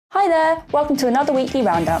Hi there, welcome to another weekly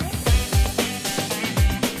roundup.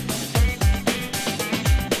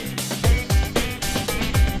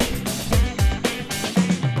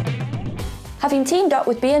 Having teamed up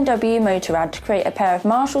with BMW Motorrad to create a pair of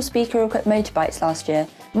Marshall speaker-equipped motorbikes last year,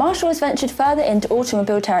 Marshall has ventured further into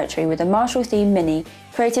automobile territory with a Marshall-themed Mini,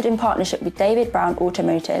 created in partnership with David Brown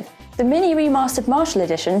Automotive. The Mini Remastered Marshall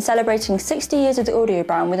Edition, celebrating 60 years of the audio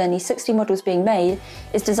brand with only 60 models being made,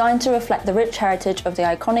 is designed to reflect the rich heritage of the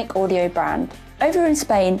iconic audio brand. Over in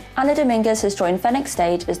Spain, Ana Dominguez has joined Fenix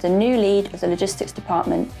Stage as the new lead of the logistics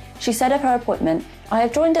department. She said of her appointment, "I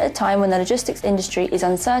have joined at a time when the logistics industry is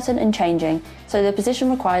uncertain and changing, so the position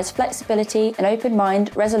requires flexibility, an open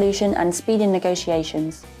mind, resolution and speed in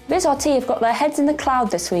negotiations." Vizrt have got their heads in the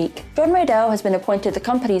cloud this week. John Rodell has been appointed the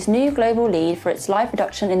company's new global lead for its live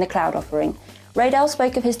production in the cloud offering. Rodell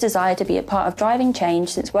spoke of his desire to be a part of driving change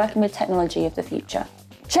since working with technology of the future.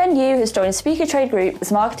 Chen Yu has joined Speaker Trade Group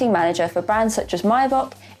as marketing manager for brands such as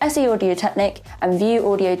Maybach, SE Audio Technic and View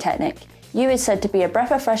Audio Technic. Yu is said to be a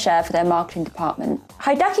breath of fresh air for their marketing department.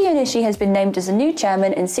 Hideaki Onishi has been named as the new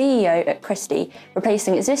chairman and CEO at Christie,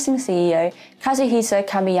 replacing existing CEO Kazuhisa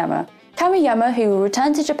Kamiyama. Kamiyama, who will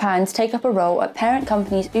return to Japan to take up a role at parent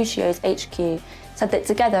company's Ushio's HQ, said that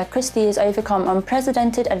together Christie has overcome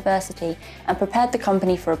unprecedented adversity and prepared the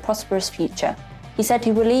company for a prosperous future. He said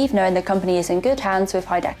he will leave knowing the company is in good hands with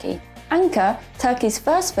Hideaki. Anchor, Turkey's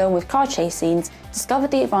first film with car chase scenes,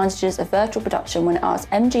 discovered the advantages of virtual production when it asked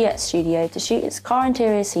MGX Studio to shoot its car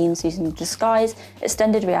interior scenes using the Disguise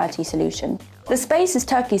extended reality solution. The space is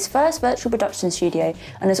Turkey's first virtual production studio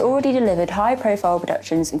and has already delivered high-profile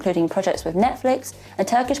productions including projects with Netflix and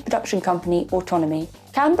Turkish production company Autonomy.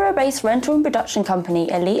 Canberra-based rental and production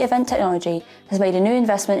company Elite Event Technology has made a new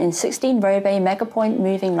investment in 16 Robe Megapoint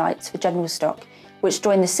moving lights for general stock, which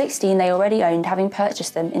joined the 16 they already owned, having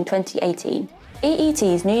purchased them in 2018.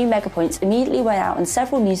 EET's new Megapoints immediately went out on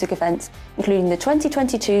several music events, including the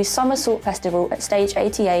 2022 SummerSalt Festival at Stage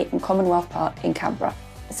 88 in Commonwealth Park in Canberra.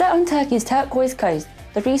 Set on Turkey's Turquoise Coast,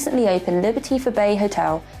 the recently opened Liberty for Bay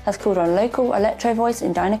Hotel has called on local Electro-Voice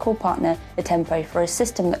and Dynacord partner The Tempo for a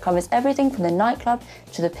system that covers everything from the nightclub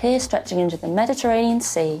to the pier stretching into the Mediterranean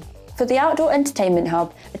Sea. For the outdoor entertainment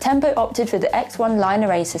hub, The Tempo opted for the X1 line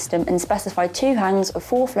array system and specified 2 hangs of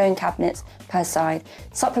 4 flowing cabinets per side,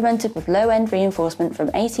 supplemented with low-end reinforcement from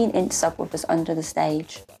 18-inch subwoofers under the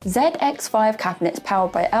stage. ZX5 cabinets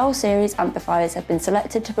powered by L-series amplifiers have been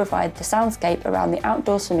selected to provide the soundscape around the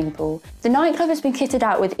outdoor swimming pool. The nightclub has been kitted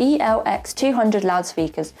out with ELX200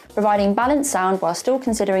 loudspeakers, providing balanced sound while still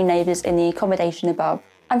considering neighbours in the accommodation above.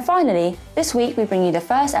 And finally, this week we bring you the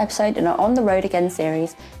first episode in our On the Road Again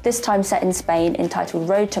series, this time set in Spain, entitled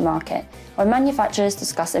Road to Market, where manufacturers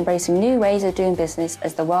discuss embracing new ways of doing business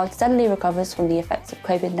as the world steadily recovers from the effects of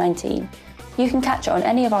COVID-19. You can catch it on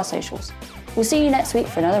any of our socials. We'll see you next week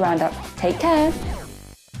for another roundup. Take care!